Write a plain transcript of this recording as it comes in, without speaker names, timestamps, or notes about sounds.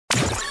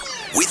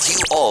with you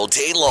all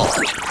day long.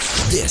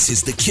 This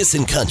is the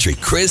Kissin' Country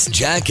Chris,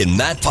 Jack, and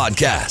Matt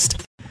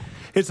podcast.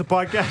 It's a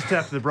podcast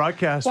after the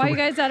broadcast. Why are you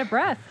guys out of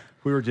breath?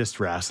 We were just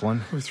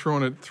wrestling. We're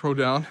throw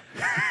down.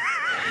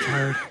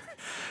 Tired.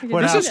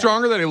 What This happened? is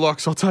stronger than he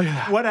looks, I'll tell you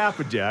that. What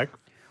happened, Jack?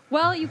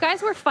 Well, you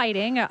guys were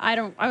fighting.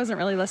 I wasn't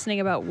really listening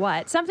about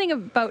what. Something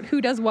about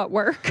who does what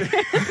work.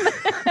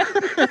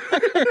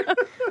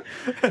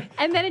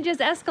 And then it just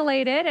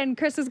escalated, and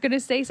Chris was going to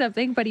say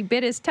something, but he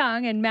bit his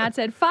tongue, and Matt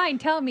said, "Fine,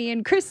 tell me."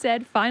 And Chris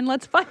said, "Fine,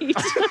 let's fight." It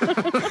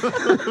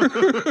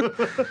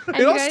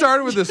all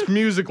started with this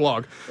music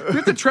log. We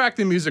have to track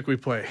the music we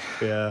play.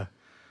 Yeah.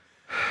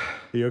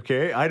 You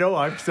okay? I know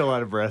I'm still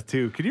out of breath,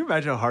 too. Can you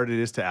imagine how hard it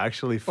is to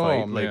actually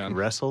fight, like man.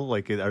 wrestle?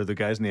 Like, are the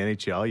guys in the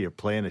NHL, you're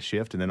playing a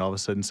shift, and then all of a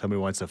sudden somebody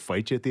wants to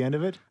fight you at the end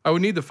of it? I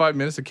would need the 5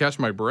 minutes to catch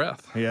my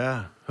breath.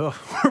 Yeah. Oh,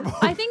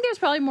 I think there's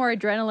probably more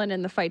adrenaline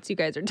in the fights you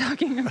guys are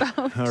talking about.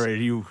 all right.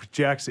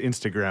 Jack's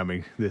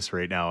Instagramming this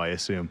right now, I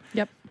assume.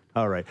 Yep.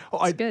 All right.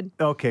 It's good.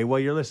 Okay, well,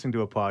 you're listening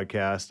to a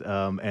podcast,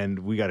 and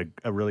we got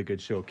a really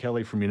good show.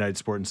 Kelly from United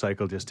Sport and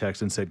Cycle just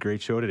texted and said,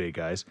 "Great show today,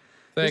 guys."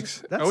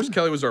 Thanks. That's I wish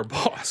Kelly was our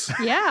boss.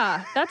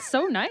 Yeah, that's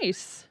so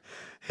nice.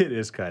 It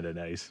is kind of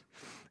nice.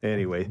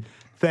 Anyway,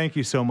 thank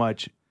you so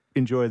much.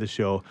 Enjoy the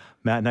show.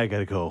 Matt and I got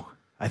to go.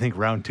 I think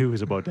round 2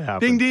 is about to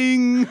happen.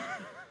 Ding, ding.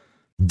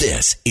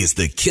 This is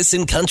the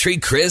Kissin' Country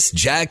Chris,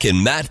 Jack,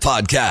 and Matt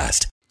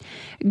podcast.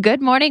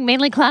 Good morning.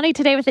 Mainly cloudy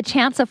today with a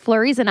chance of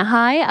flurries and a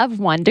high of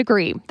 1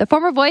 degree. The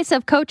former voice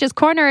of Coach's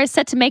Corner is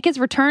set to make his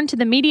return to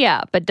the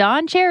media, but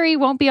Don Cherry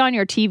won't be on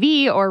your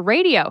TV or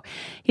radio.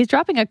 He's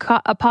dropping a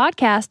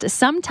podcast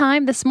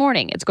sometime this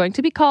morning. It's going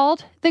to be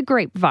called The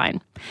Grapevine.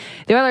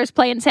 The Oilers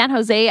play in San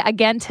Jose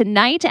again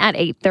tonight at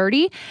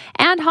 8:30,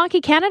 and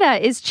Hockey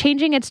Canada is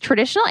changing its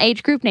traditional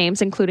age group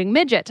names, including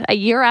midget, a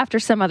year after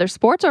some other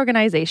sports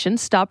organizations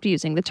stopped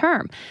using the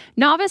term.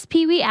 Novice,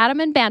 Pee-wee,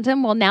 Atom, and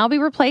Bantam will now be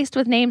replaced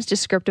with names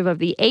descriptive of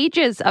the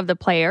ages of the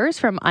players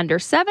from under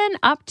 7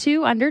 up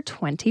to under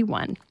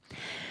 21.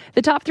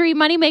 The top 3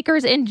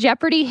 moneymakers in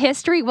Jeopardy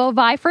history will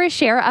vie for a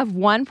share of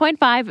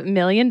 $1.5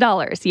 million.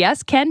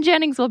 Yes, Ken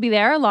Jennings will be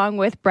there along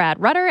with Brad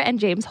Rutter and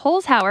James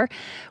Holzhauer.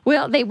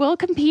 They will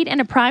compete in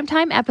a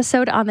primetime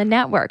episode on the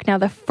network. Now,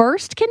 the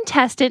first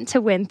contestant to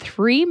win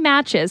 3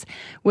 matches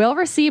will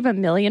receive $1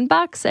 million,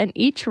 and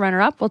each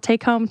runner-up will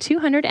take home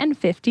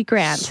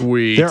 $250,000.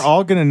 Sweet. They're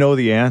all going to know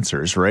the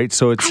answers, right?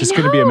 So it's just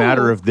going to be a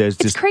matter of this.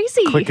 It's just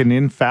crazy. Clicking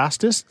in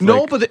fastest.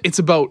 No, Like, but it's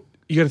about,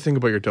 you got to think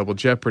about your double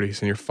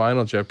Jeopardies and your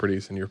final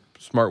Jeopardies and your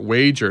smart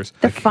wagers.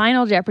 The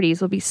final Jeopardies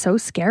will be so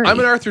scary. I'm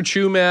an Arthur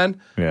Chu man.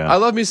 Yeah. I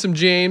love me some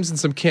James and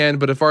some Ken,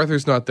 but if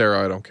Arthur's not there,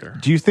 I don't care.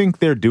 do you think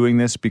they're doing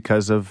this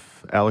because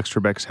of Alex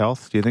Trebek's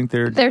health? Do you think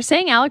They're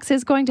saying Alex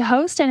is going to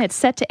host, and it's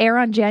set to air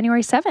on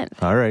January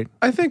 7th. all right?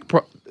 I think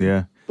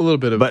Yeah. a little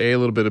bit of But- A, a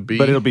little bit of B.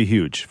 But it'll be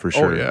huge for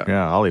sure.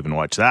 yeah. I'll even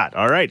watch that.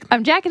 All right.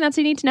 I'm Jack, and that's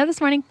what you need to know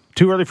this morning.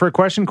 Too early for a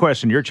question.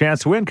 Your chance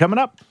to win coming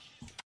up.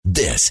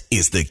 This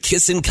is the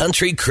Kissin'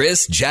 Country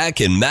Chris,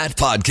 Jack, and Matt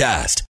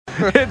podcast.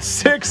 It's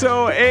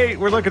 6:08.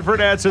 We're looking for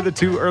an answer. The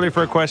too early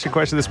for a question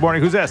this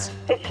morning. Who's this?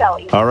 It's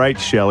Shelly. All right,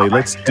 Shelly,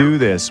 let's do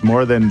this.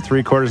 More than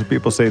 3/4 of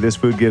people say this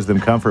food gives them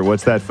comfort.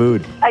 What's that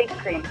food? Ice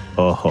cream.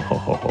 Oh, ho, ho,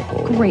 ho, ho,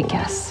 ho. Great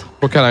guess.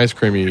 What kind of ice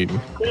cream are you eating?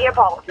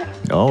 Neapolitan.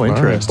 Oh,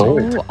 interesting.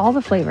 bold. Oh, all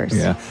the flavors.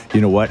 Yeah. You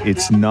know what?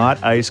 It's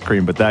not ice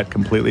cream, but that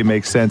completely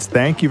makes sense.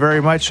 Thank you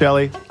very much,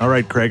 Shelly. All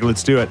right, Craig,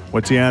 let's do it.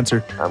 What's the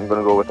answer? I'm going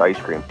to go with ice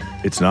cream.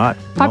 It's not.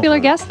 Popular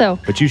No. guess, though.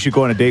 But you should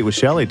go on a date with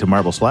Shelly to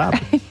Marble Slab.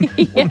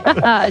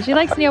 She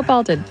likes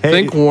Neapolitan. Hey,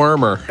 Think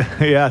warmer.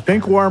 yeah,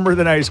 think warmer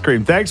than ice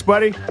cream. Thanks,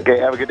 buddy. Okay,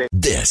 have a good day.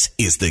 This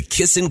is the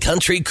Kissin'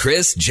 Country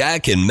Chris,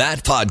 Jack, and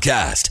Matt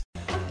podcast.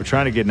 We're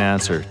trying to get an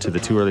answer to the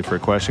too early for a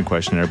question.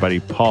 Our buddy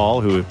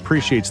Paul, who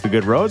appreciates the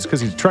good roads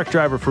because he's a truck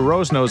driver for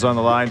Rosenose on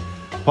the line.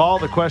 Paul,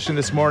 the question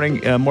this morning,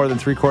 more than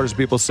 3/4 of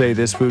people say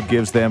this food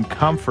gives them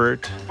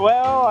comfort.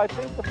 Well, I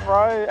think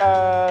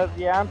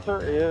the answer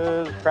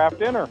is Kraft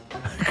Dinner.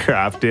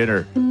 Kraft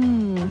Dinner.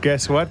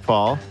 Guess what,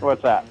 Paul?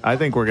 What's that? I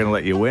think we're going to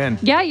let you win.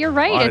 Yeah, you're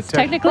right. On a It's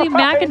tech- technically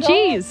mac and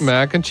cheese.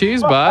 Mac and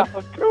cheese, bud.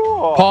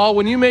 Cool. Paul,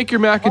 when you make your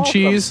mac and Awesome.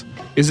 cheese,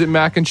 is it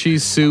mac and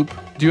cheese soup?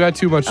 Do you add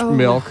too much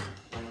milk?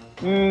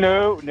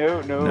 No.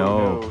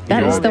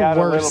 That You is only the add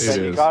a little worst. bit.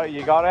 It You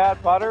is. got to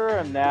add butter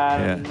and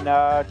then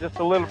just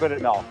a little bit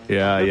of milk.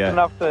 Yeah, Just yeah.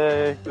 enough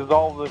to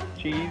dissolve the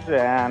cheese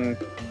and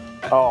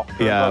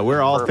Yeah,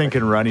 we're all perfect.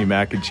 thinking runny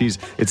mac and cheese.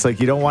 It's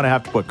like you don't want to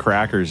have to put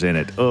crackers in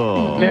it.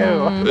 Oh.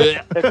 No,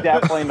 it's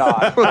definitely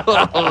not.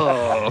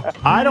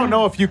 I don't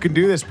know if you can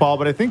do this, Paul,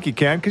 but I think you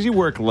can because you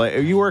work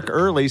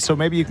early, so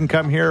maybe you can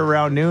come here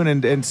around noon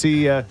and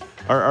see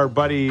our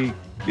buddy,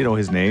 you know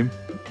his name.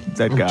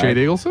 That guy. Jade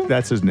Eagleson?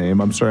 That's his name.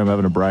 I'm sorry, I'm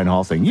having a Brian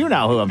Hall thing. You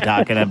know who I'm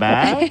talking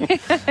about.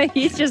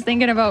 He's just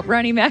thinking about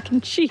runny mac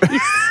and cheese.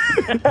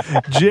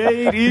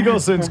 Jade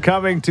Eagleson's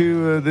coming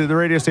to the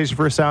radio station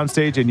for a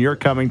soundstage, and you're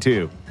coming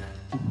too.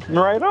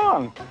 Right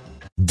on.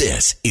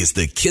 This is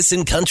the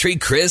Kissin' Country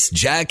Chris,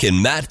 Jack,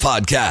 and Matt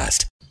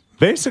podcast.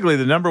 Basically,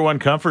 the number one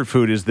comfort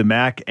food is the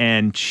mac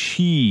and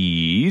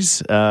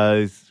cheese.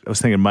 I was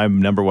thinking my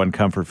number one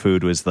comfort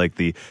food was like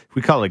we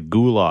call it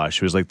goulash.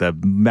 It was like the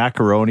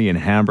macaroni and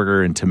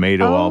hamburger and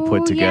tomato all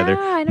put together. Yeah,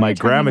 I know what My you're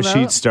grandma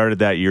talking about. she started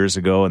that years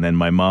ago, and then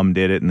my mom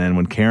did it. And then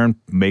when Karen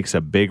makes a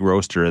big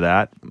roaster of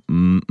that,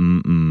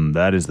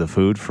 that is the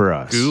food for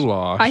us.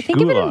 Goulash. I think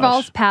if it Goulash.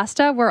 involves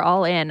pasta, we're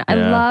all in. I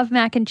Yeah. love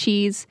mac and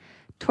cheese,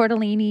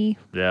 tortellini,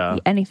 Yeah.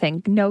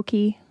 anything,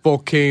 gnocchi.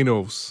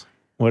 Volcanoes.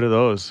 What are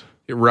those?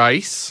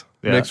 Rice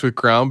Yeah. mixed with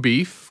ground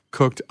beef,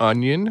 cooked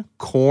onion,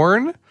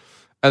 corn,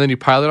 and then you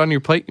pile it on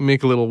your plate. You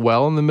make a little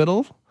well in the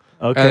middle,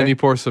 Okay. and then you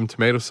pour some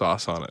tomato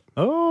sauce on it.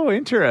 Oh,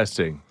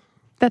 interesting.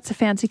 That's a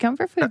fancy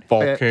comfort food.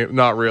 Volcano.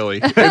 Not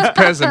really. It's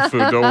peasant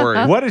food. Don't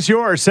worry. What is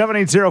yours?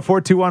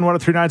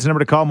 780-421-1039 is the number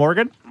to call.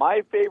 Morgan?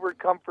 My favorite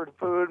comfort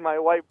food, my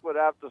wife would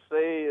have to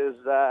say, is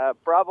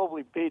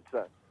probably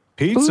pizza.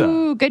 Pizza.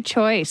 Ooh, good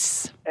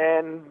choice.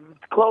 And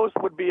close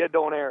would be a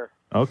Donair.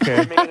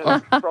 Okay.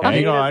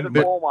 Hang on.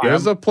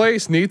 There's a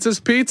place, Nietzsche's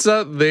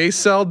Pizza. They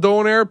sell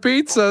Donair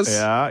pizzas.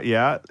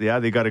 Yeah.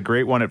 They got a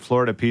great one at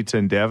Florida Pizza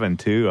in Devon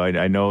too.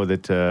 I know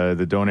that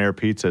the Donair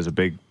Pizza is a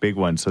big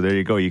one. So there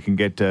you go. You can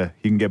get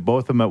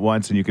both of them at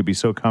once, and you could be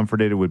so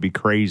comforted it would be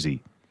crazy.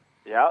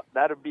 Yeah,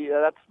 that's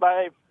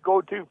my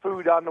go-to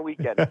food on the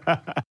weekend.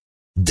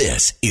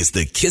 This is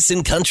the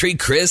Kissin' Country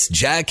Chris,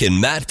 Jack,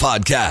 and Matt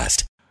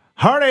podcast.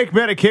 Heartache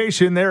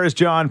medication. There is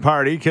John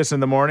Party. Kiss in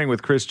the morning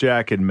with Chris,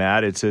 Jack, and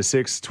Matt. It's a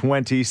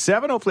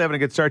 6:27. Hopefully having a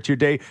good start to your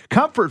day.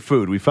 Comfort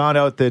food. We found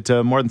out that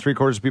more than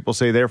 3/4 of people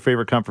say their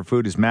favorite comfort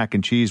food is mac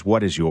and cheese.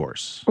 What is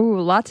yours? Ooh,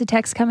 lots of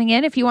texts coming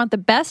in. If you want the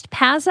best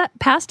pasta,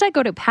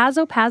 go to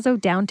Pazzo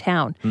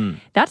downtown.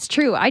 That's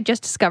true. I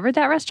just discovered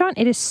that restaurant.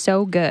 It is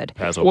so good.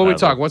 Pazzo, What are we Pazzo.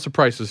 talking? What's the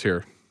prices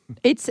here?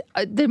 It's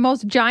the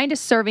most giantest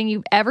serving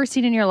you've ever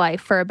seen in your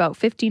life for about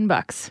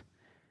 $15.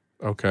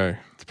 Okay.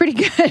 It's pretty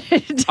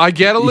good. I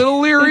get a little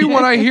leery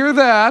when I hear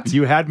that.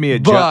 You had me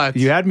at But-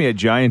 you had me at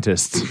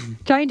Giantist.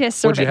 Giantest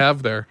serving. What'd you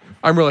have there?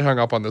 I'm really hung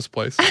up on this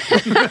place.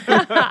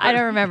 I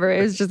don't remember.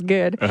 It was just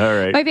good. All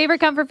right. My favorite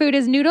comfort food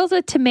is noodles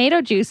with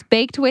tomato juice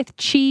baked with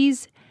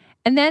cheese.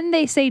 And then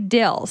they say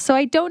dill. So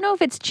I don't know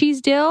if it's cheese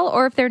dill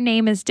or if their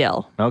name is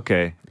dill.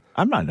 Okay.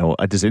 I'm not know.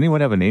 Does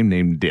anyone have a name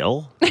named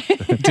Dill?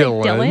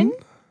 Dylan. Dylan?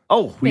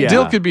 Oh, yeah.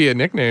 Dill could be a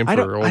nickname I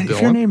for don't, old if your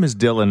Dylan. name is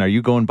Dylan, are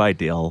you going by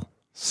Dill?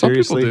 Some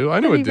Seriously? people do. I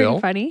know a That'd be pretty Dill.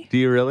 funny. Do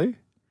you really?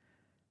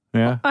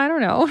 Yeah. I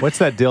don't know. What's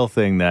that dill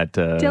thing that...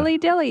 Dilly.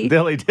 Dilly,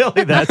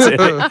 that's it.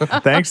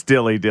 Thanks,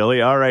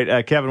 Dilly. All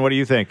right, Kevin, what do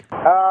you think?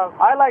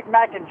 I like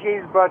mac and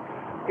cheese, but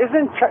is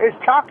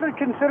chocolate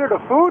considered a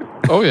food?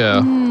 Oh,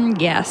 yeah.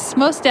 Yes,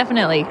 most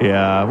definitely.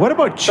 Yeah. What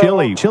about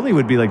chili? Chili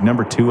would be like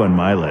number 2 on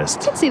my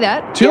list. Can see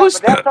that. Chili's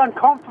But that's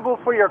uncomfortable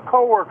for your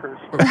coworkers.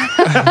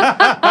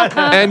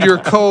 and your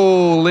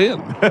colon.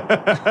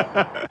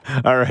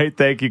 All right,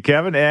 thank you,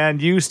 Kevin.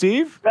 And you,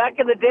 Steve? Back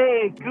in the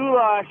day,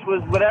 goulash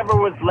was whatever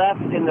was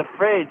left in the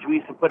fridge we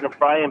used to put in a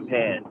frying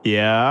pan.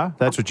 Yeah,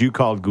 that's what you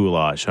called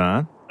goulash,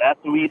 huh? That's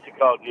what we used to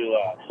call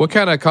goulash. What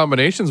kind of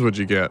combinations would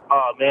you get?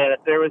 Oh, man, if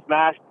there was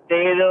mashed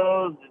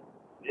potatoes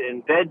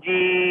and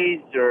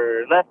veggies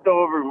or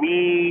leftover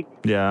meat,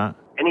 Yeah.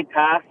 any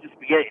pasta,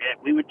 spaghetti,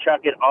 we would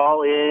chuck it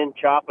all in,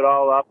 chop it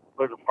all up,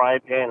 put it in a frying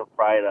pan and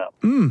fry it up.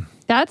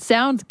 That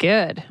sounds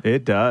good.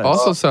 It does.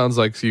 Also sounds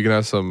like you can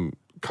have some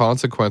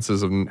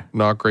consequences of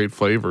not great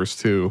flavors,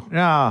 too.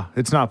 Yeah,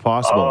 it's not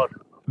possible. Oh.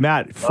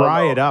 Matt,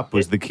 fry no. it up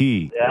was the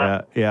key.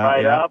 Yeah, fry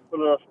it up, put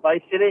a little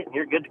spice in it, and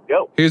you're good to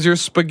go. Here's your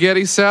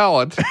spaghetti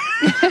salad.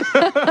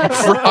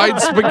 Fried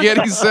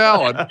spaghetti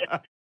salad.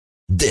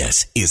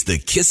 This is the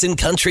Kissin'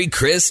 Country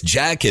Chris,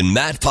 Jack, and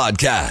Matt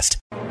podcast.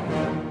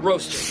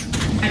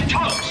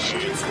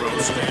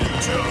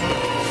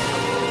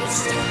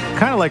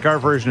 Kind of like our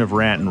version of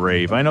rant and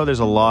rave. I know there's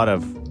a lot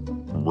of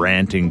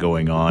ranting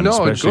going on. No,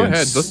 especially go on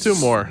ahead. Let's do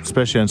more.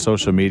 Especially on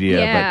social media.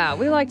 Yeah,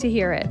 we like to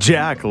hear it. But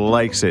Jack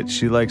likes it.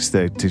 She likes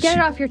to Get it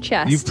off your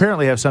chest. You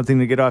apparently have something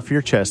to get off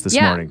your chest this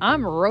morning.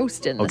 I'm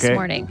roasting this Okay,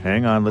 morning.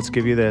 hang on. Let's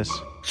give you this.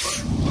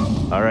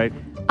 All right.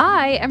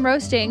 I am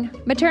roasting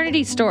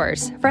maternity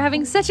stores for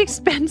having such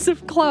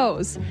expensive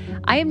clothes.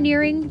 I am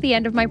nearing the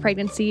end of my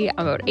pregnancy. I'm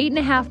about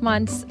 8.5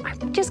 months.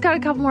 I've just got a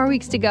couple more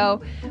weeks to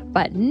go,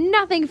 but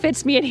nothing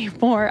fits me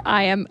anymore.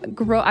 I've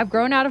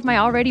grown out of my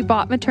already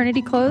bought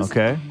maternity clothes.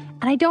 Okay.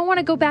 And I don't want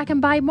to go back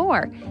and buy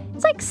more.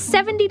 It's like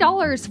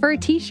 $70 for a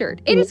t-shirt.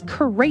 It is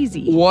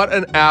crazy. What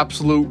an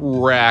absolute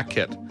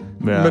racket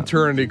Yeah.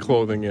 maternity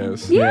clothing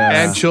is. Yes.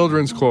 And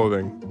children's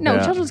clothing. No,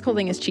 Yeah. children's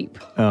clothing is cheap.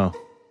 Oh.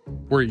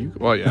 Where you?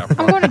 Well, yeah.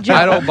 I'm going to jail.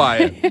 I don't buy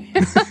it.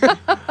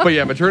 But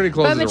yeah, maternity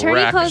clothes But is a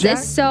maternity racket.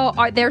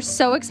 clothes they're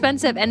so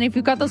expensive, and if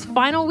you've got those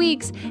final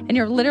weeks and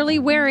you're literally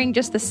wearing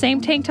just the same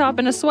tank top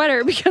and a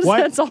sweater because Why-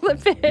 that's all that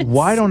fits.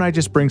 Why don't I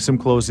just bring some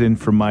clothes in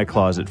from my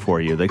closet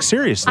for you? Like,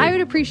 seriously. I would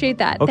appreciate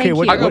that. Okay, Thank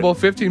what- you. I got about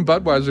 15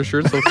 Budweiser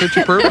shirts, they'll fit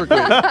you perfectly.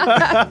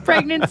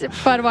 Pregnant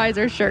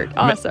Budweiser shirt.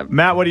 Awesome.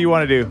 Matt, what do you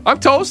want to do? I'm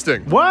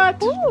toasting.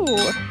 What? Ooh.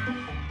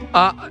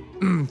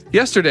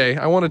 Yesterday,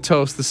 I want to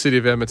toast the city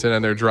of Edmonton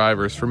and their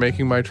drivers for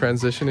making my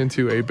transition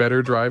into a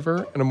better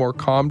driver and a more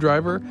calm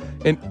driver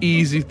an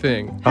easy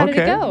thing. How did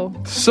it go?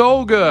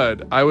 So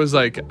good. I was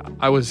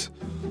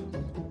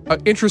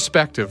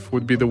introspective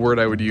would be the word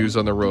I would use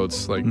on the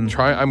roads. I'm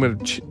going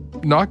to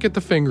not get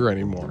the finger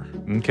anymore.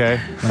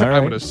 Okay. All right.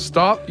 I'm going to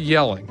stop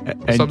yelling.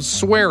 Stop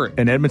swearing.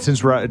 And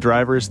Edmonton's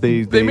drivers,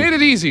 they made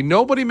it easy.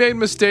 Nobody made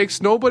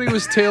mistakes. Nobody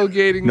was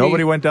tailgating.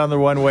 Nobody went down the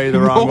one way, the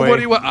wrong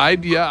way.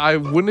 I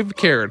wouldn't have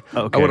cared.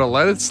 Okay. I would have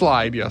let it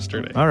slide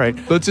yesterday. All right.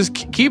 Let's just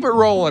keep it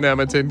rolling,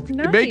 Edmonton.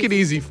 Nice. Make it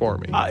easy for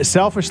me.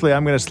 Selfishly,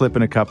 I'm going to slip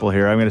in a couple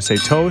here. I'm going to say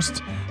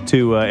toast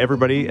to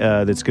everybody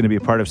that's going to be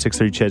a part of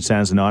 630 Ched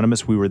Sounds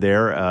Anonymous. We were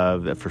there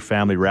for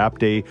Family Rap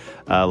Day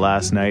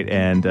last night.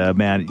 And,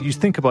 man, you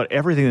think about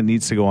everything that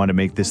needs to go on to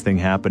make this thing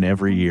happen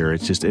every year.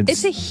 It's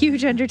a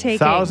huge undertaking.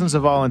 Thousands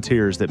of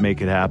volunteers that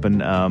make it happen.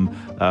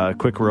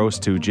 Quick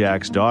roast to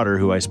Jack's daughter,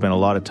 who I spent a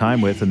lot of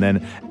time with. And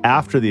then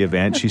after the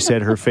event, she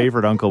said her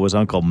favorite uncle was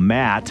Uncle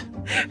Matt.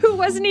 Who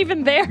wasn't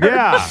even there.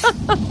 Yeah.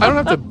 I don't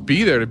have to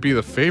be there to be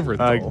the favorite,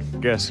 though. I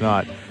guess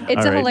not.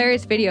 It's All a right.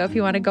 hilarious video if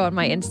you want to go on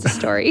my Insta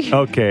story.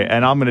 Okay,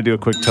 and I'm going to do a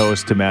quick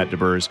toast to Matt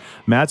DeBurs.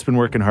 Matt's been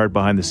working hard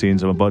behind the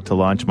scenes. I'm about to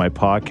launch my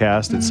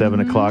podcast at 7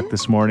 o'clock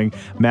this morning.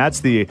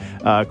 Matt's the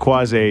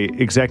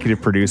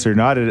quasi-executive producer,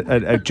 not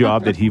a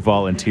job that he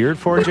volunteered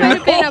for, Jack.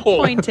 I've been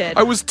appointed.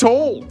 I was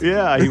told.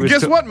 Yeah, he was.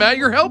 Guess what, Matt?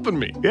 You're helping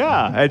me.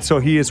 Yeah, and so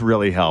he is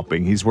really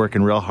helping. He's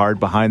working real hard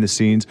behind the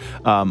scenes.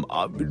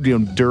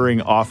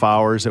 During off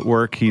hours at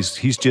work, he's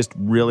just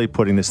really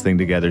putting this thing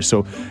together.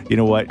 So you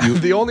know what?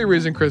 The only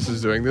reason Chris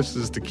is doing this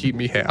is to keep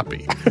me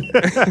happy.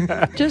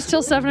 Just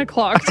till 7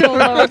 o'clock, till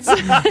loads.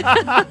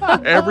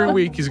 Every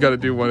week he's got to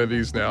do one of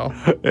these now.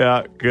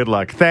 Yeah. Good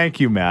luck. Thank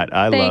you, Matt.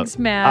 Thanks,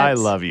 Matt. I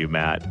love you,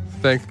 Matt.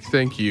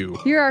 Thank you.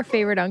 You're our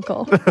favorite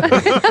uncle.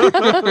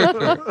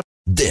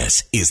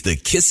 This is the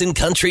Kissin'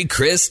 Country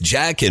Chris,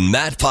 Jack, and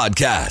Matt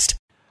podcast.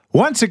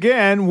 Once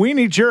again, we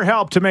need your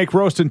help to make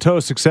Roast and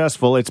Toast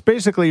successful. It's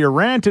basically your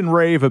rant and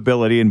rave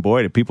ability, and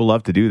boy, do people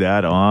love to do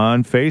that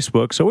on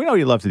Facebook. So we know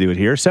you love to do it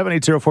here.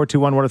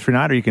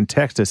 780-421-1039, or you can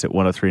text us at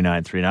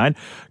 103939.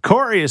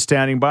 Corey is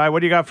standing by. What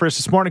do you got for us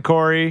this morning,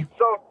 Corey?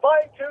 So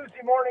fine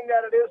Tuesday morning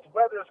that it is. The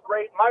weather's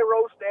great. My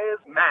roast is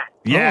Matt.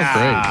 Yeah.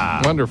 Oh,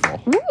 great.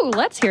 Wonderful. Ooh,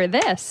 let's hear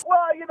this. Well,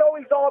 he's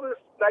always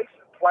nice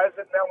and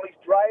pleasant. Now he's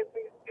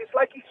driving. It's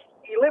like he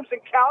lives in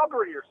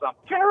Calgary or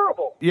something.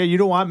 Terrible. Yeah, you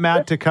don't want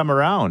Matt to come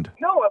around.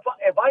 No,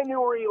 if I knew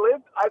where he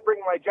lived, I'd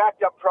bring my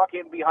jacked up truck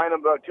in behind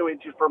him about 2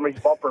 inches from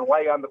his bumper and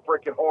lay on the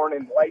frickin' horn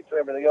and lights and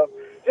everything else,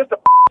 just to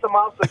him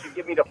off so he could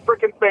give me the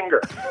frickin'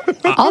 finger.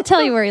 I'll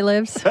tell you where he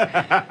lives.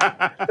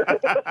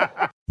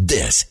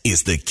 This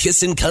is the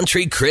Kissin'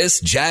 Country Chris,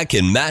 Jack,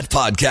 and Matt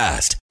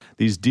podcast.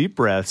 These deep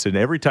breaths, and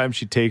every time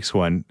she takes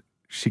one,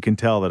 she can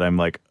tell that I'm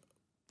like,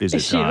 is it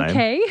Is she time?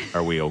 okay?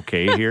 Are we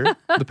okay here?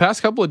 The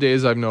past couple of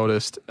days I've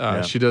noticed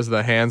she does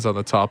the hands on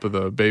the top of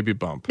the baby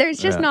bump. There's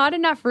just not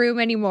enough room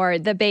anymore.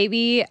 The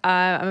baby,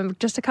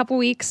 just a couple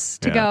weeks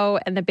to go,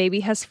 and the baby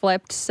has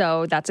flipped,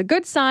 so that's a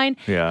good sign.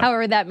 Yeah.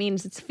 However, that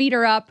means its feet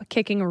are up,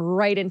 kicking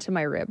right into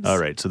my ribs. All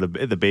right, so the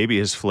baby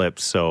has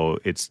flipped, so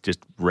it's just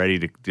ready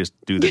to just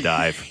do the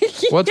dive.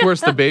 What's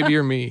worse, the baby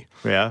or me?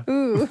 Yeah.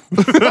 Ooh.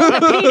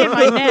 Pain in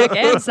my neck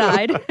and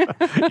side.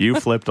 You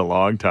flipped a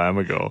long time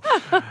ago.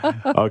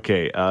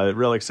 Okay,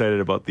 real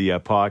excited about the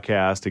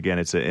podcast. Again,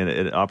 it's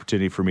an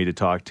opportunity for me to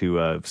talk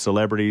to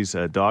celebrities,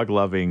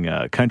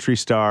 dog-loving country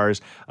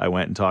stars. I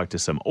went and talked to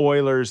some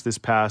Oilers this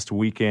past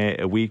week, and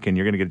you're going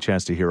to get a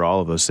chance to hear all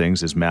of those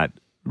things as Matt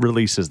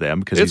releases them.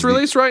 Because It's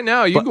released right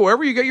now. You go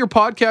wherever you get your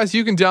podcast,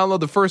 you can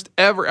download the first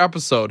ever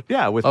episode.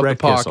 Yeah, with of Brett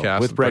the Kissel.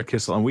 podcast. With Brett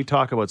Kissel. And we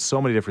talk about so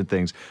many different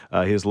things.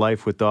 His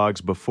life with dogs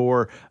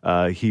before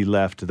he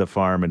left the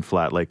farm in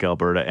Flat Lake,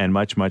 Alberta, and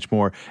much, much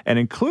more. And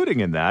including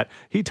in that,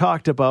 he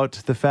talked about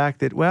the fact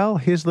that, well,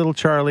 his little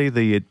Charlie,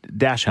 the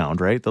dachshund,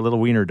 right? The little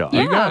wiener dog,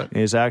 You got it.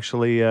 is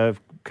actually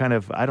kind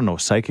of, I don't know,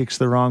 psychic's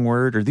the wrong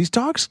word. Or these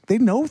dogs, they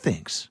know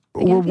things.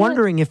 We're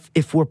wondering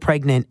if we're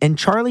pregnant, and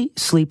Charlie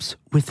sleeps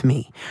with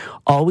me.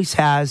 Always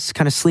has,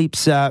 kind of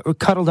sleeps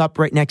cuddled up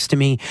right next to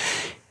me.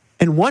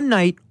 And one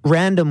night,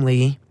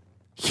 randomly,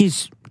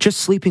 he's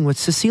just sleeping with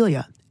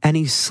Cecilia, and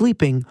he's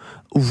sleeping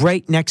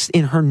right next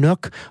in her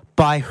nook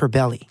by her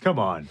belly. Come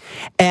on.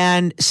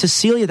 And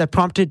Cecilia, that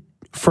prompted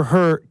for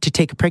her to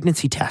take a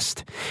pregnancy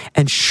test.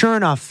 And sure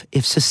enough,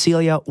 if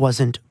Cecilia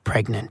wasn't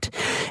pregnant.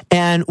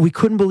 And we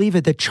couldn't believe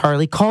it that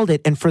Charlie called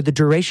it. And for the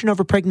duration of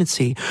her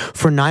pregnancy,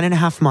 for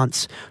 9.5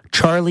 months,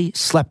 Charlie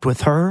slept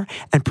with her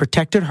and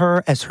protected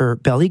her as her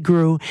belly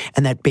grew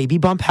and that baby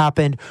bump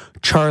happened.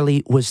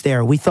 Charlie was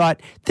there. We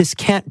thought this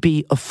can't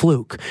be a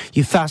fluke.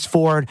 You fast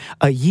forward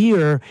a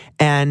year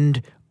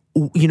and,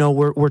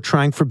 we're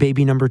trying for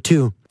baby number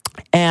 2.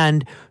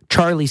 And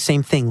Charlie,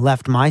 same thing,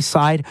 left my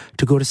side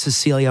to go to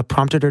Cecilia,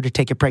 prompted her to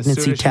take a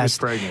pregnancy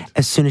test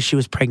as soon as she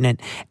was pregnant.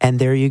 And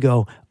there you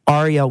go.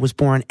 Aria was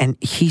born, and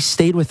he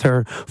stayed with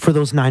her for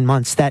those 9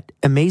 months. That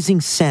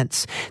amazing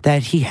sense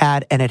that he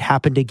had, and it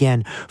happened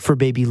again for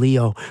baby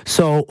Leo.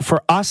 So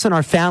for us and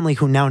our family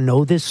who now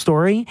know this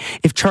story,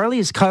 if Charlie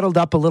is cuddled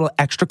up a little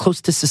extra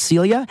close to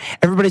Cecilia,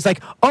 everybody's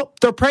like, oh,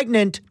 they're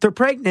pregnant.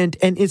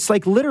 And it's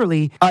like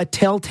literally a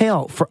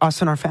telltale for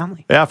us and our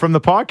family. Yeah, from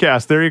the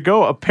podcast. There you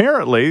go.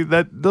 Apparently,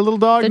 that the little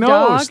dog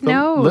knows.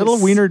 The little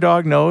wiener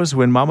dog knows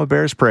when Mama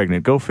Bear's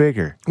pregnant. Go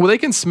figure. Well, they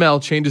can smell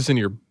changes in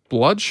your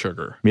blood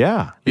sugar.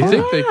 Yeah. You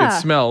think they could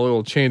smell a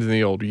little change in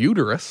the old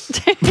uterus?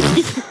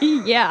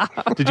 Yeah.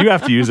 Did you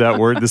have to use that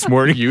word this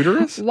morning?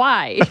 Uterus?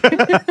 Why?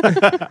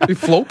 The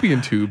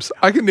fallopian tubes.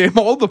 I can name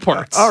all the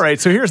parts. All right,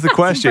 so here's the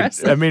question.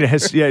 impressive. I mean,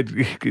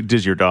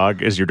 is your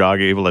dog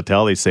able to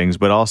tell these things?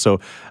 But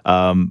also,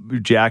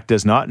 Jack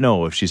does not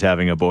know if she's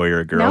having a boy or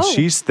a girl. No.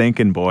 She's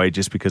thinking boy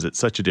just because it's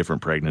such a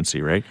different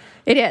pregnancy, right?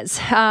 It is.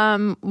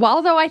 Well,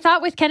 although I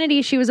thought with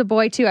Kennedy she was a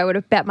boy too, I would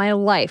have bet my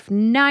life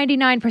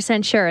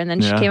 99% sure. And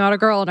then she came out a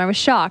girl and I was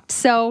shocked.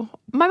 So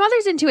my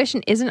mother's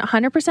intuition isn't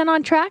 100%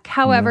 on track.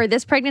 However,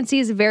 this pregnancy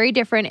is very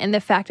different in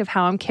the fact of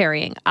how I'm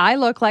carrying. I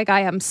look like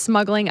I am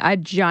smuggling a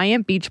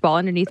giant beach ball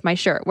underneath my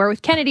shirt, where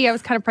with Kennedy, I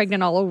was kind of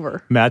pregnant all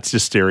over. Matt's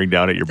just staring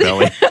down at your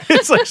belly.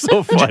 It's like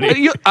so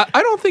funny.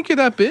 I don't think you're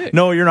that big.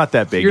 No, you're not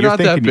that big. You're not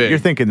thinking, that big. You're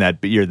thinking that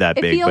you're that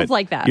It big. feels but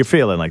like that. You're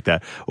feeling like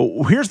that.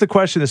 Well, here's the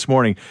question this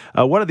morning.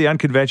 What are the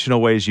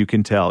unconventional ways you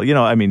can tell? You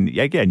know, I mean,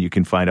 again, you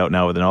can find out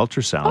now with an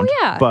ultrasound. Oh,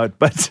 yeah.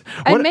 But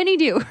And many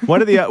do.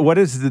 what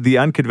is the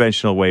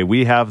unconventional way?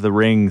 We have the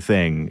ring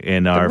thing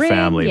in our ring,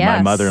 family. yes.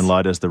 My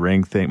mother-in-law does the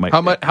ring thing.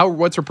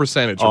 What's her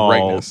percentage of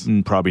rightness?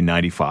 Probably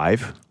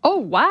 95. Oh,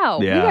 wow.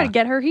 Yeah. We got to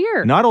get her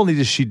here. Not only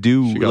does she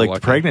do got like lucky.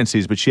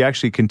 pregnancies, but she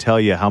actually can tell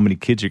you how many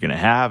kids you're going to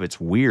have. It's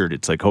weird.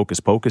 It's like hocus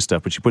pocus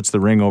stuff. But she puts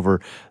the ring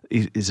over.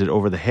 Is it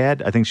over the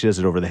head? I think she does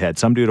it over the head.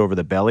 Some do it over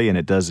the belly, and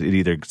it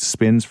either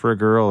spins for a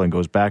girl and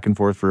goes back and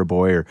forth for a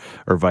boy,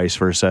 or vice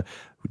versa.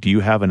 Do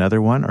you have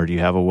another one, or do you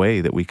have a way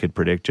that we could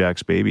predict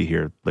Jack's baby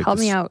here? Like Help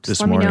me out. This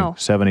Just let me morning, know.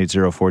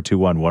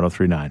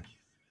 780-421-1039.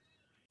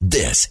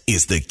 This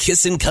is the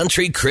Kissin'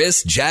 Country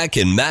Chris, Jack,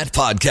 and Matt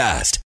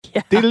podcast.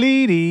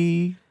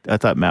 Diddly-dee. I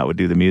thought Matt would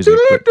do the music.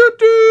 But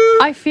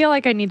I feel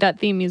like I need that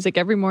theme music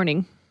every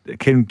morning.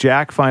 can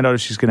Jack find out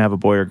if she's going to have a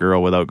boy or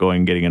girl without going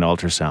and getting an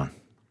ultrasound?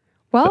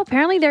 Well,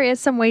 apparently there is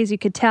some ways you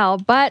could tell,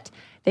 but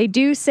they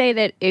do say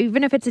that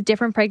even if it's a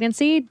different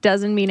pregnancy,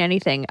 doesn't mean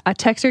anything. A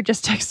texter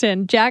just texted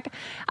in, Jack,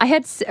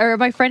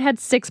 my friend had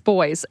 6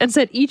 boys and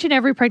said each and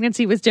every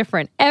pregnancy was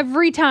different.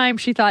 Every time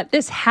she thought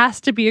this has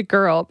to be a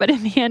girl, but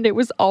in the end it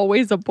was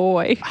always a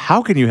boy.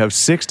 How can you have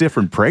 6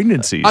 different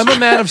pregnancies? I'm a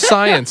man of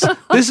science.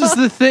 This is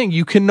the thing.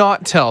 You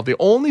cannot tell. The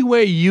only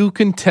way you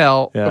can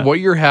tell what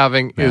you're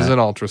having is an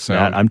ultrasound.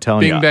 Matt, I'm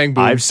telling you, bang,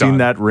 boom, I've seen done.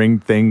 that ring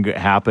thing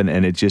happen,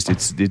 and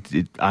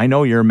I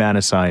know you're a man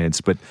of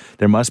science, but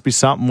there must be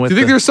something with Do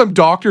you think there's some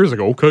doctors like,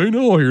 okay,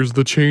 no, here's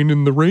the chain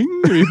in the ring.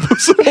 And he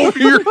puts it over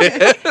your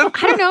head. I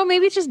don't know,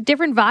 maybe it's just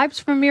different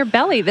vibes from your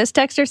belly. This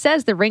texter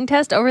says the ring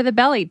test over the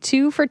belly,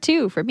 2 for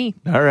 2 for me.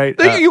 All right.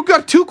 You've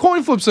got 2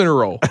 coin flips in a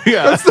row.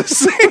 Yeah. That's the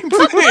same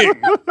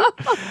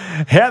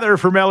thing. Heather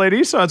from LA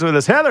Nissan's with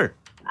us. Heather.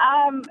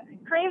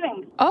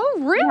 Cravings. Oh,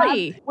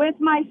 really? With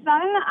my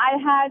son, I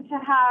had to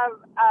have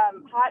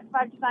hot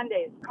fudge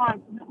sundaes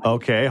constantly.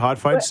 Okay, hot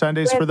fudge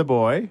sundaes for the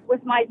boy.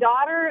 With my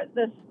daughter,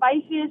 the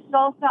spiciest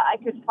salsa I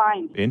could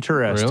find.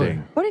 Interesting. Really?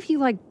 What if you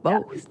like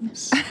both?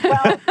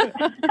 Well,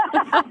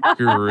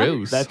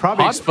 Gross. That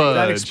probably Hot fudge.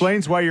 that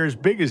explains why you're as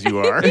big as you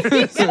are.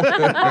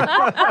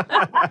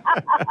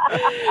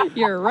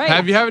 You're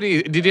right.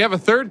 Did you have a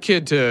third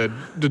kid to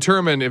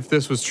determine if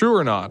this was true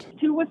or not?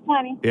 2 was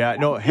plenty. Yeah,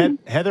 no,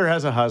 Heather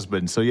has a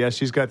husband, so yes,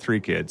 she's got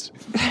 3 kids.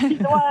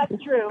 Well,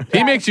 that's true.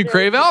 He makes you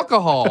crave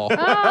alcohol.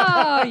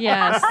 Oh,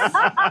 yes.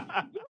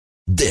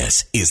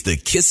 This is the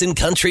Kissin'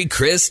 Country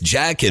Chris,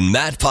 Jack, and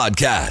Matt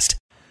podcast.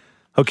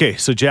 Okay,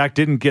 so Jack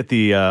didn't get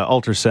the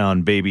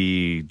ultrasound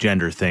baby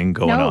gender thing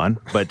going No. on,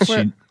 but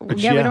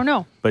we don't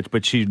know.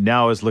 But she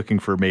now is looking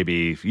for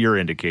maybe your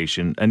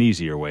indication, an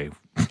easier way,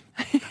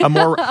 a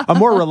more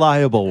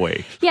reliable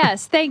way.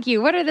 Yes, thank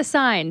you. What are the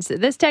signs?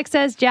 This text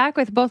says, Jack,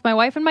 with both my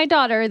wife and my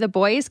daughter, the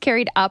boy is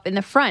carried up in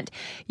the front.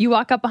 You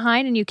walk up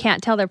behind and you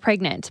can't tell they're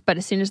pregnant. But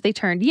as soon as they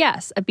turned,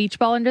 yes, a beach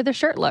ball under their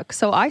shirt look.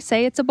 So I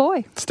say it's a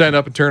boy. Stand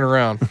up and turn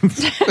around.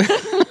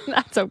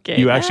 That's okay.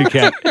 You actually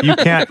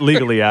can't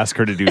legally ask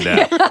her to do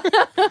that.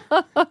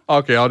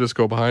 Okay, I'll just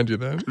go behind you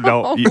then.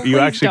 No, you please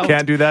actually don't.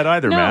 can't do that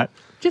either, No, Matt.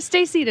 just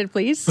stay seated,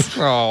 please.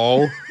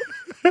 Oh.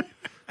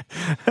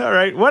 All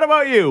right, what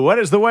about you? What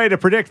is the way to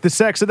predict the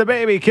sex of the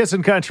baby?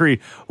 Kissin' Country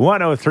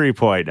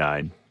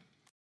 103.9.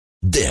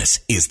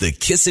 This is the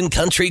Kissin'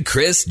 Country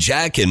Chris,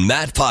 Jack, and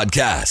Matt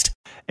podcast.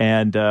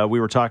 And we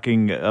were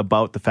talking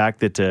about the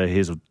fact that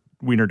his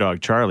wiener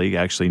dog Charlie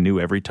actually knew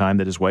every time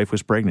that his wife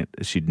was pregnant.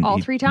 All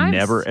 3 times?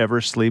 Never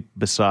ever sleep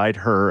beside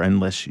her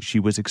unless she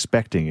was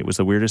expecting. It was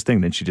the weirdest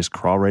thing. Then she just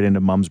crawl right into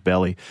mom's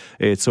belly.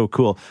 It's so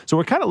cool. So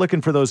we're kind of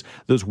looking for those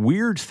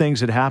weird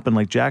things that happen.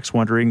 Like Jack's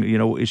wondering,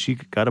 is she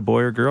got a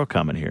boy or girl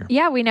coming here?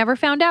 Yeah, we never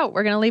found out.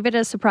 We're going to leave it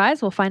as a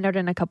surprise. We'll find out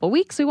in a couple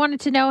weeks. We wanted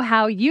to know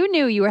how you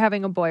knew you were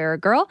having a boy or a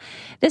girl.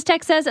 This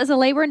text says, as a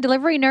labor and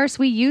delivery nurse,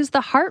 we use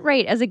the heart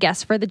rate as a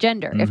guess for the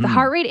gender. If the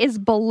heart rate is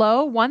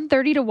below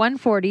 130 to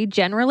 140,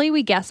 generally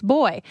we guess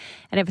boy.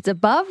 And if it's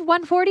above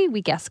 140,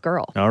 we guess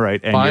girl. All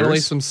right. And Finally,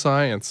 yours? some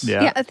science.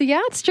 Yeah,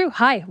 it's true.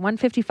 High,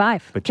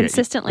 155,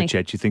 consistently. But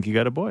yet you think you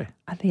got a boy.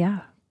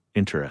 Yeah.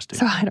 Interesting.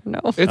 So I don't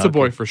know. It's a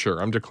boy for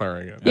sure. I'm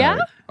declaring it. Yeah?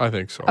 I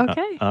think so.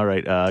 Okay. All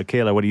right.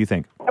 Kayla, what do you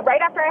think?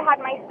 Right after I had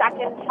my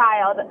second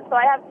child, so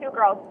I have 2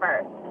 girls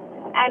first.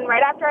 And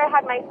right after I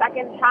had my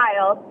second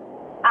child,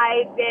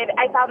 I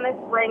found this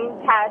ring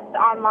test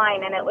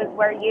online, and it was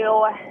where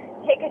you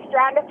take a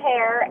strand of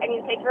hair and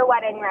you take your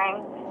wedding ring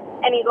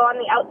and you go on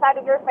the outside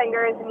of your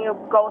fingers and you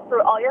go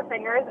through all your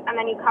fingers, and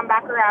then you come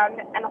back around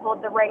and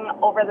hold the ring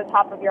over the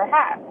top of your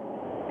head.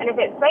 And if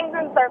it swings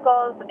in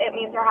circles, it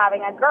means you're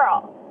having a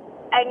girl.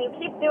 And you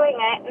keep doing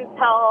it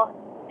until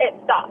it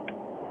stops.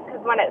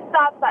 Because when it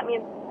stops,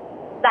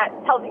 that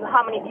tells you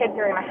how many kids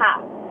you're going to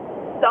have.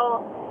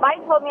 So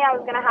mine told me I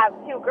was going to have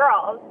 2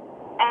 girls,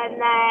 and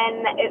then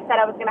it said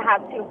I was going to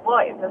have 2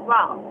 boys as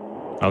well.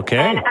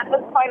 Okay. And at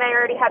this point, I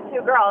already had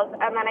 2 girls,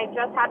 and then I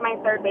just had my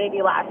 3rd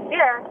baby last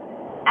year,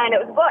 and it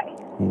was a boy.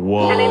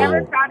 Whoa. And I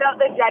never found out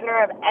the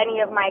gender of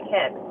any of my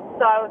kids.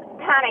 So I was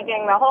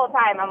panicking the whole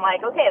time. I'm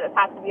like, okay, this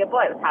has to be a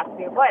boy. This has to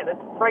be a boy. This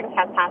ring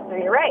test has to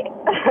be right.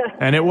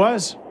 And it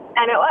was.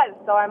 And it was.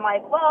 So I'm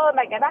like, well, am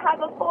I going to have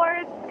a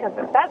 4th? Because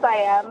it says I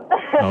am.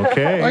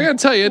 Okay. I got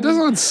to tell you, it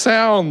doesn't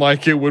sound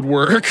like it would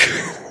work.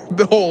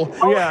 The whole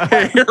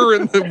hair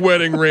in the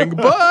wedding ring.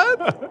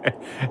 But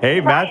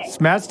hey,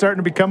 Matt's starting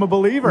to become a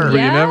believer. You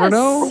never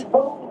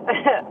know.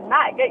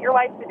 Matt, get your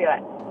wife to do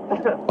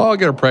it. I'll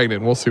get her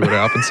pregnant. We'll see what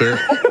happens here.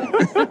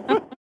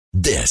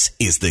 This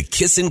is the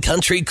Kissin'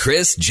 Country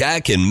Chris,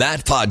 Jack, and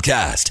Matt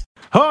podcast.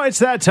 Oh, it's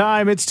that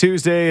time. It's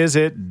Tuesday. Is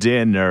it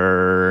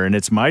dinner? And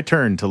it's my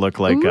turn to look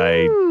like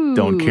I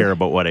don't care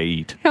about what I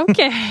eat.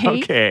 Okay.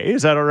 Okay.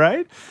 Is that all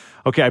right?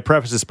 Okay, I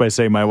preface this by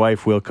saying my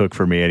wife will cook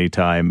for me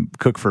anytime.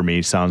 Cook for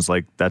me sounds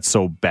like that's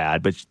so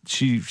bad, but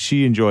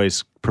she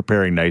enjoys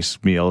preparing nice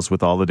meals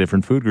with all the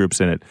different food groups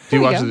in it. Do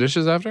you wash the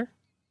dishes after?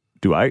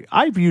 Do I?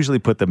 I usually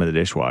put them in the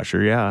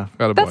dishwasher, yeah.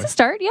 That's a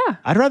start, yeah.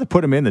 I'd rather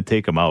put them in than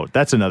take them out.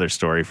 That's another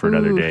story for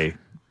another day.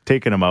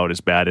 Taking them out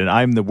is bad, and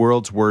I'm the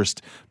world's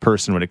worst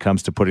person when it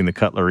comes to putting the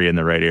cutlery in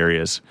the right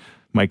areas.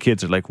 My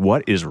kids are like,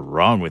 what is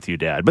wrong with you,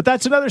 Dad? But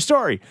that's another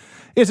story.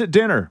 Is it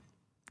dinner?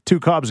 2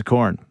 cobs of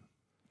corn.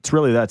 It's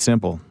really that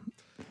simple.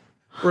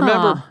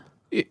 Remember,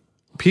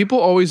 people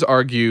always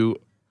argue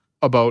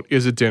about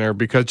is it dinner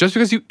because just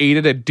because you ate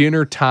it at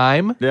dinner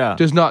time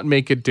does not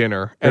make it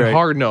dinner. And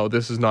hard no,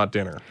 this is not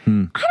dinner. I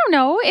don't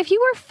know. If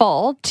you were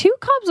full, 2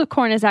 cobs of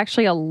corn is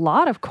actually a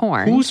lot of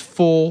corn. Who's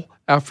full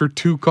after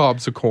 2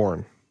 cobs of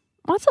corn?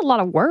 Well, that's a lot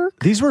of work.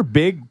 These were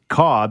big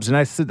cobs, and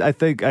I think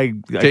I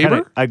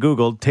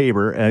Googled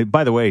Tabor.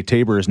 By the way,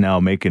 Tabor is now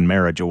making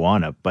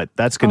marijuana, but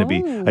that's going to be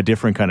a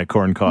different kind of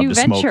corn cob to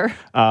venture.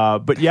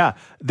 Smoke. But yeah,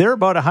 they're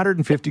about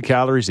 150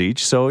 calories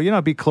each, so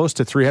it'd be close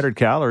to 300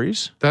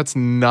 calories. That's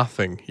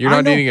nothing. You're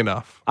not eating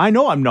enough. I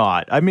know I'm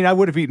not. I mean, I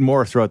would have eeten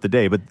more throughout the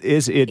day, but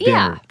is it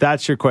dinner?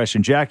 That's your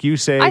question. Jack, you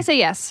say? I say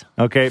yes.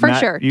 Okay, for Matt,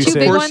 sure. You 2 say?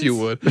 big Of course ones, you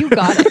would. You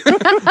got it.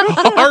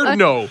 Hard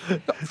no.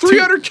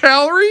 300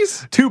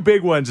 calories? 2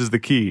 big ones is the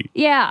key.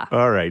 Yeah.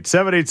 All right.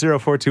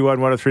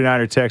 780-421-1039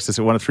 or text us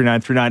at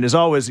 103939. As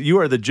always, you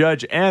are the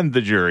judge and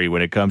the jury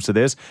when it comes to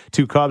this.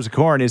 2 cobs of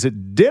corn. Is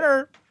it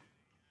dinner?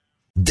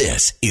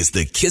 This is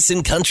the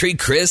Kissin' Country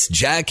Chris,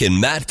 Jack,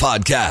 and Matt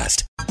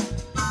podcast.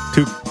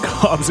 2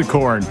 cobs of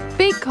corn.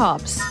 Big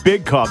cobs.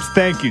 Big cobs.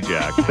 Thank you,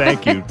 Jack.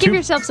 Thank you. Give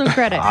yourself some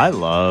credit. I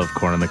love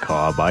corn on the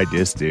cob. I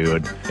just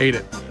do. Hate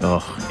it.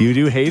 Oh, you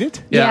do hate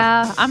it?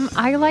 Yeah.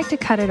 I like to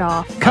cut it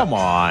off. Come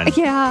on.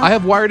 Yeah. I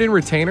have wired in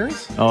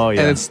retainers. Oh,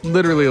 yeah. And it's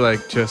literally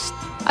like just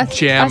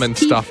jamming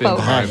stuff in.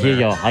 I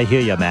hear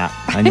you, Matt.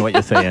 I know what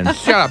you're saying.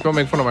 Shut up. Don't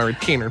make fun of my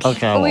retainers.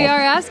 Okay. We are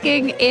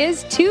asking,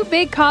 is 2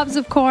 big cobs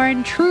of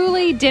corn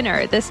truly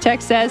dinner? This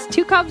text says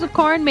 2 cobs of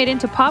corn made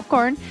into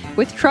popcorn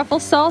with truffle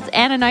salt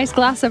and a nice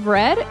glass of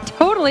red.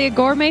 Totally a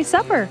gourmet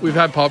supper. We've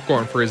had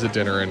popcorn for is it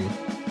dinner, and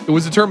it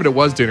was determined it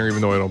was dinner,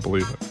 even though I don't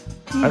believe it.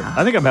 Yeah.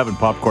 I think I'm having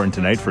popcorn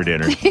tonight for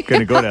dinner.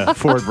 Going to go to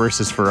Ford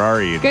versus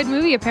Ferrari. Good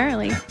movie,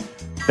 apparently.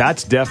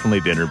 That's definitely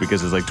dinner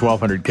because it's like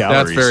 1,200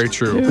 calories. That's very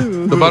true.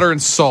 Ooh. The butter and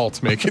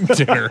salt make it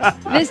dinner.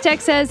 This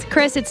text says,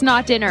 Chris, it's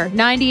not dinner.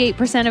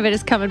 98% of it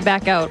is coming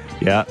back out.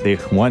 Yeah, a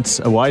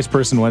wise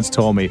person once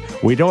told me,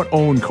 we don't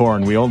own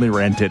corn, we only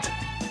rent it.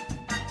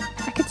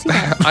 I could see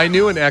that. I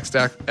knew an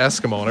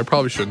ex-Eskimo, and I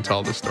probably shouldn't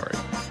tell this story.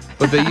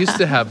 But they used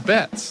to have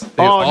bets.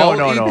 They'd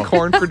all eat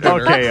corn for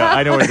dinner. Okay,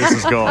 I know where this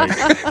is going.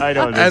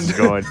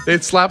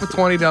 They'd slap a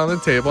 20 down on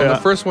the table, and the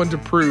first one to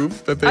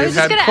prove that they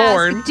had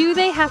corn. Ask, do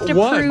they have to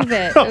prove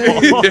it?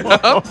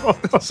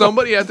 Yep.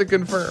 Somebody had to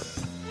confirm.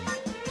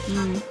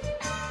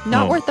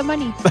 Not worth the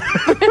money.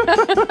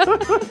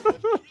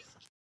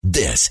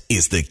 This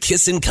is the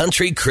Kissin'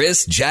 Country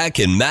Chris, Jack,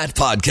 and Matt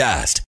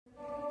podcast.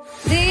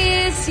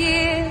 This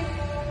year,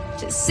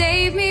 to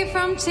save me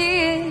from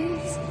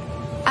tears,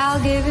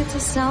 I'll give it to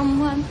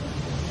someone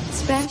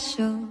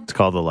special. It's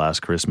called The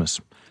Last Christmas.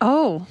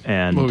 Oh.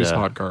 And movie's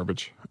hot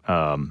garbage.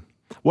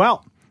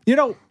 Well,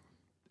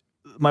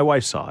 my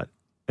wife saw it,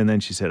 and then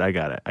she said, I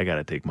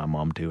gotta take my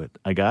mom to it.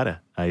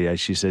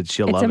 She said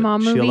she'll love it.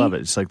 Movie? She'll love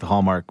it. It's like the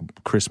Hallmark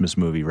Christmas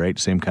movie, right?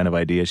 Same kind of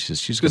idea. She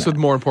says she's just with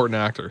more important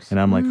actors. And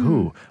I'm like,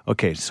 who?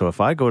 Okay, so if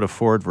I go to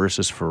Ford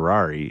versus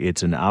Ferrari,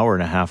 it's an hour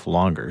and a half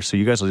longer. So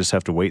you guys will just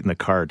have to wait in the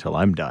car till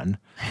I'm done.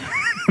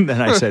 And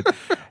then I said,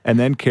 and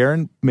then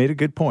Karen made a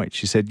good point.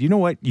 She said, you know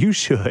what? You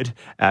should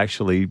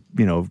actually,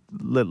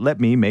 let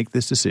me make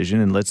this decision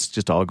and let's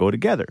just all go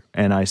together.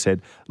 And I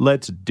said,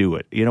 let's do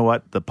it. You know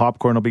what? The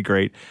popcorn will be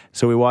great.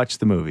 So we watched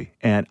the movie.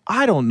 And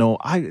I don't know.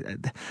 I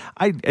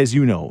as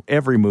you know,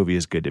 every movie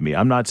is good to me.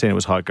 I'm not saying it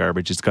was hot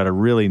garbage. It's got a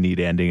really neat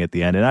ending at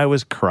the end. And I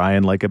was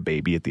crying like a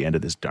baby at the end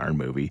of this darn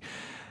movie.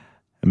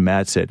 And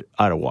Matt said,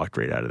 I'd have walked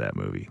right out of that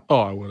movie.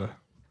 Oh, I would have.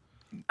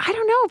 I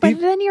don't know,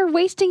 but then you're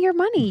wasting your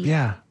money.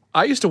 Yeah.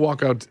 I used to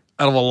walk out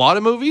of a lot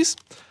of movies,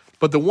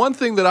 but the one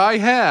thing that I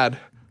had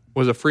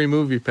was a free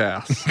movie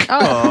pass.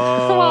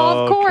 Well,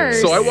 of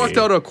course. So I walked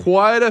out of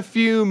quite a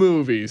few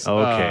movies.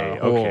 Okay.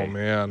 Oh,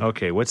 man.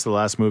 Okay, what's the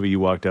last movie you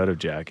walked out of,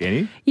 Jack?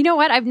 Any? You know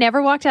what? I've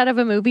never walked out of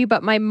a movie,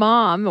 but my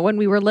mom, when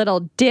we were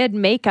little, did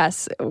make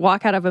us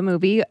walk out of a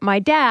movie. My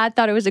dad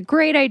thought it was a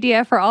great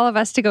idea for all of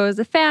us to go as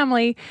a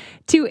family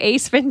to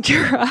Ace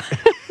Ventura.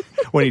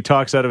 When he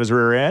talks out of his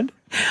rear end?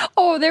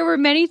 Oh, there were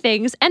many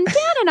things. And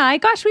Dan and I,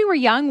 gosh, we were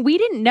young. We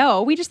didn't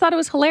know. We just thought it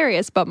was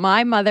hilarious. But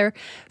my mother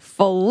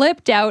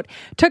flipped out,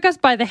 took us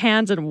by the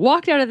hands and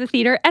walked out of the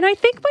theater. And I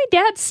think my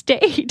dad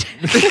stayed.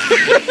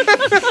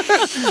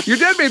 Your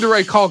dad made the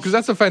right call because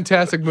that's a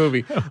fantastic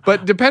movie.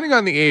 But depending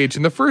on the age,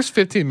 in the first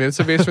 15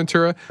 minutes of Ace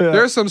Ventura,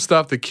 there's some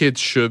stuff the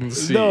kids shouldn't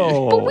see.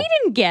 No. But we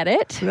didn't get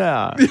it.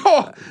 Yeah.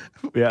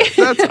 Yeah.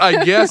 That's,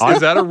 I guess,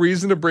 is that a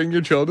reason to bring your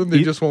children?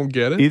 They just won't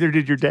get it? Either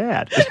did your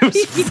dad. It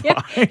was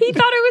fine. He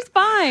thought it was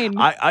fine.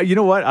 You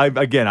know what? I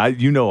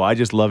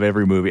just love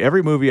every movie.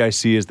 Every movie I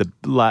see is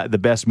the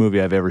best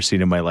movie I've ever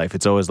seen in my life.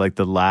 It's always like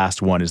the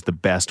last one is the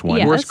best one.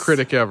 Yes. Worst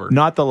critic ever.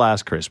 Not The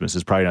Last Christmas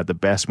is probably not the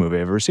best movie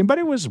I've ever seen, but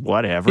it was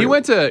whatever. He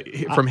went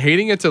from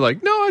hating it to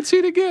like, no, I'd see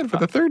it again for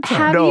the third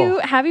time.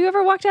 Have you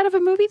ever walked out of a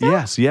movie though?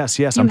 Yes.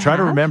 I'm trying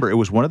to remember. It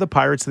was one of the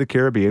Pirates of the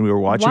Caribbean. We were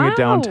watching it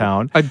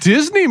downtown. A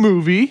Disney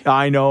movie.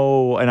 I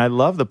know, and I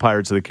love the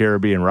Pirates of the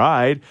Caribbean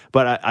ride,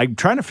 but I'm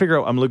trying to figure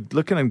out, I'm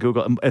looking on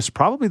Google, it's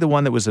probably the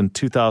one that was in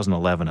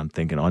 2011, I'm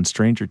thinking, on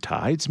Stranger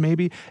Tides,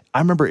 maybe? I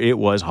remember it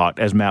was hot,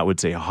 as Matt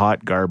would say,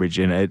 hot garbage,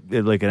 and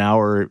it like an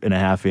hour and a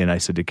half in, I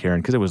said to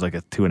Karen, because it was like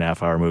a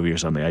 2.5 hour movie or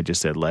something, I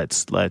just said,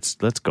 let's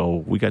go,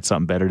 we got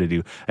something better to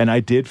do, and I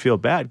did feel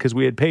bad, because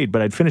we had paid,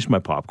 but I'd finished my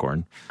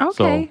popcorn.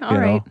 Okay, so, all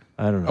right.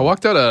 I don't know. I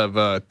walked out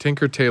of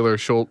Tinker Tailor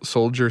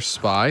Soldier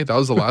Spy. That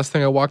was the last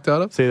thing I walked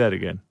out of. Say that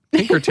again.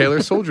 Tinker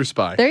Tailor Soldier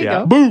Spy. There you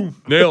go.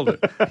 Boom! Nailed it.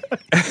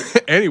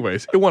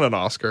 Anyways, it won an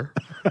Oscar.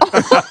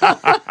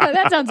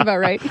 That sounds about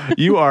right.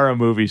 You are a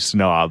movie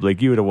snob.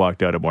 Like, you would have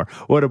walked out of more.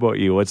 What about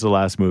you? What's the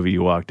last movie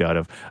you walked out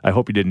of? I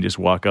hope you didn't just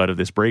walk out of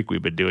this break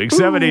we've been doing.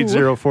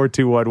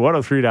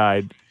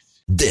 780-421-1039.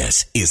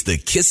 This is the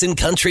Kissin'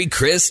 Country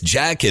Chris,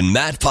 Jack, and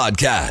Matt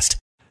podcast.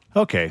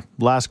 Okay,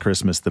 Last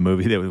Christmas, the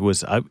movie that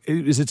was,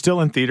 is it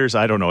still in theaters?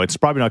 I don't know. It's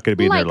probably not going to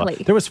be in there.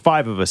 There was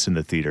 5 of us in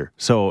the theater,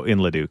 so in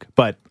Leduc.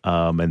 But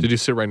did you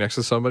sit right next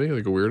to somebody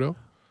like a weirdo?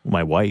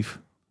 My wife.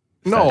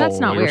 No, that's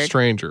not weird. A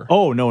stranger.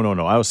 Oh no!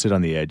 I will sit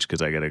on the edge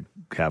because I got to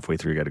halfway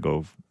through. Got to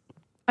go.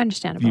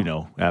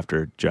 Understandable.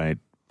 After a giant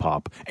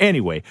pop.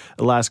 Anyway,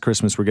 Last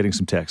Christmas, we're getting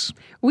some texts.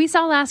 We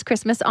saw Last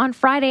Christmas on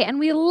Friday and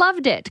we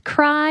loved it.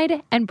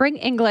 Cried and Bring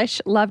English.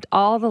 Loved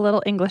all the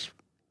little English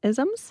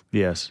isms.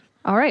 Yes.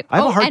 All right. I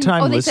have a hard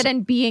time. They said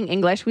in being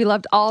English, we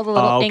loved all the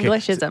little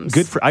Englishisms.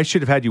 Good I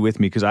should have had you with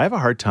me because I have a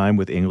hard time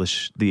with the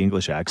English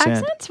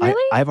accent. Accents,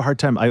 really? I have a hard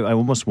time. I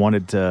almost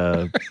wanted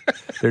there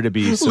to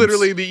be some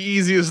literally the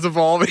easiest of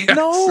all the accents.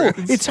 No,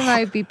 it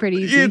might be pretty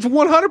easy. It's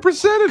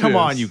 100%. Come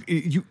on,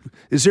 you.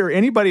 Is there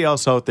anybody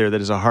else out there that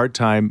has a hard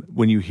time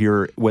when you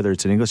hear whether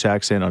it's an English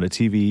accent on a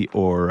TV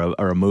or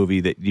a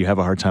movie that you have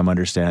a hard time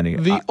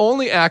understanding? The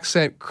only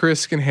accent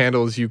Chris can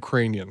handle is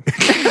Ukrainian.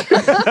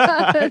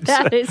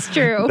 That is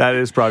true. That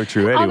is probably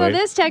true. Anyway. Although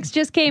this text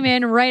just came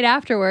in right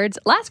afterwards.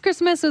 Last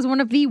Christmas was one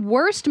of the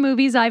worst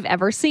movies I've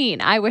ever seen.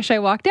 I wish I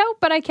walked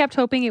out, but I kept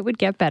hoping it would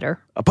get better.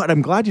 But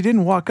I'm glad you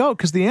didn't walk out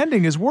because the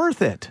ending is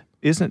worth it,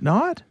 isn't it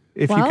not?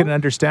 If you can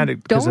understand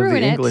it because of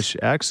the English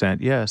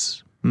accent,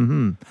 yes.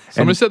 Mm-hmm.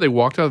 Somebody said they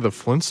walked out of the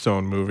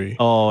Flintstone movie.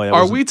 Oh,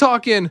 are we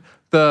talking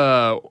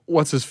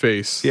what's his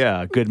face?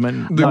 Yeah,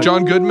 Goodman. The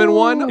John Goodman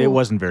one? It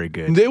wasn't very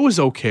good. It was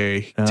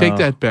okay. Take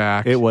that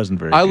back. It wasn't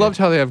very good. I loved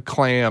how they have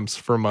clams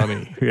for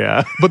money.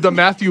 Yeah. But the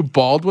Matthew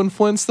Baldwin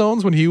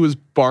Flintstones, when he was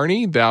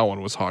Barney, that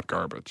one was hot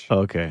garbage.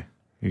 Okay.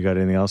 You got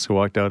anything else you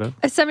walked out of?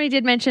 Somebody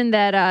did mention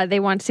that they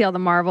want to see all the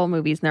Marvel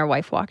movies and their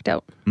wife walked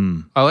out.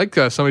 I like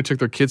somebody took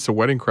their kids to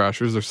Wedding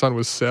Crashers. Their son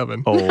was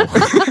 7. Oh.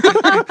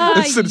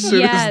 As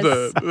soon as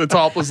the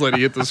topless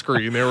lady hit the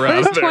screen, they were out It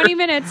of was there. 20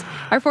 minutes.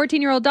 Our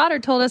 14-year-old daughter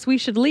told us we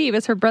should leave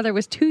as her brother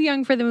was too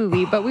young for the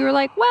movie. But we were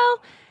like,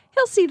 well,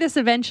 he'll see this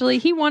eventually.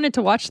 He wanted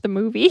to watch the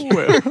movie.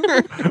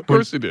 Of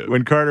course he did.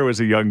 When Carter was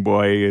a young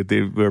boy,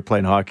 we were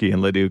playing hockey in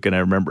Leduc, and I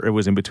remember it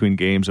was in between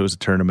games. It was a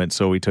tournament,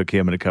 so we took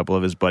him and a couple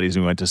of his buddies,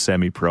 and we went to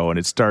semi-pro, and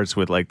it starts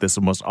with like this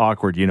most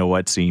awkward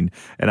you-know-what scene,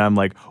 and I'm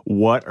like,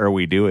 what are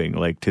we doing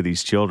like to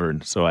these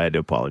children? So I had to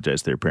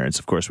apologize to their parents.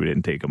 Of course, we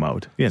didn't take them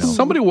out. You know,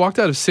 somebody walked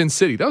out of Sin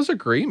City. That was a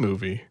great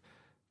movie.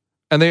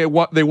 And they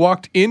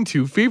walked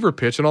into Fever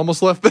Pitch and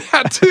almost left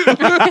that too.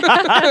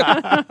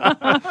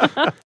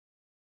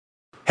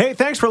 Hey,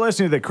 thanks for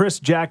listening to the Chris,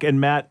 Jack, and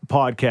Matt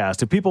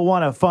podcast. If people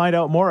want to find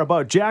out more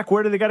about Jack,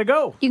 where do they got to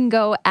go? You can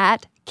go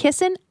at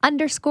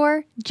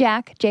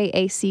kissin_Jack,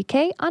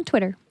 Jack, on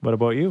Twitter. What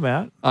about you,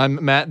 Matt?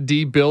 I'm Matt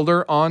D.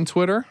 Builder on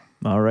Twitter.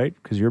 All right,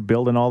 because you're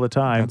building all the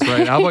time. That's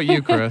right. How about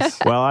you, Chris?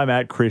 Well, I'm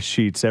at Chris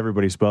Sheets.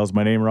 Everybody spells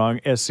my name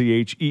wrong,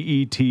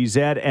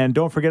 SCHEETZ. And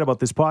don't forget about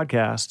this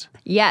podcast.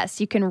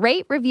 Yes, you can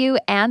rate, review,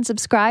 and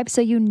subscribe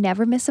so you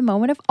never miss a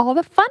moment of all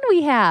the fun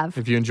we have.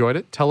 If you enjoyed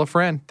it, tell a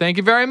friend. Thank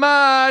you very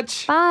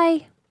much.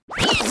 Bye.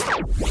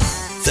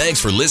 Thanks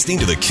for listening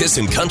to the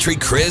Kissin' Country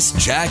Chris,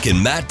 Jack,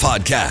 and Matt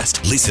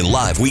podcast. Listen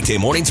live weekday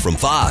mornings from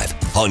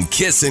 5 on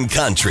Kissin'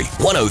 Country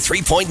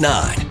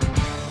 103.9.